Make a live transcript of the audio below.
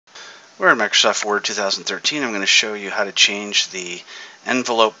We're in Microsoft Word 2013. I'm going to show you how to change the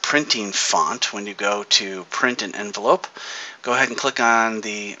envelope printing font when you go to print an envelope. Go ahead and click on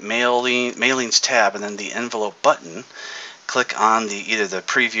the Mailings tab and then the Envelope button. Click on either the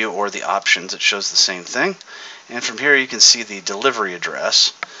preview or the options. It shows the same thing. And from here you can see the delivery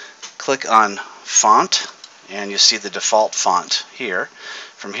address. Click on Font and you see the default font here.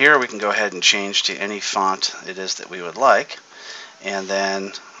 From here we can go ahead and change to any font it is that we would like. And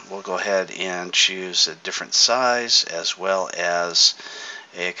then we'll go ahead and choose a different size as well as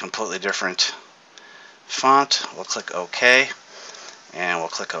a completely different font. We'll click OK and we'll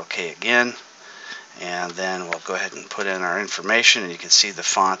click OK again, and then we'll go ahead and put in our information, and you can see the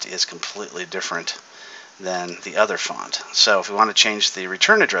font is completely different than the other font. So if we want to change the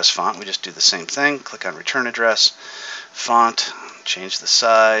return address font, we just do the same thing. Click on return address, font, change the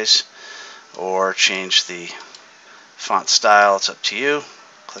size, or change the font style. It's up to you.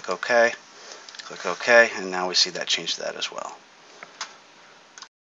 Click OK, and now we see that changed that as well.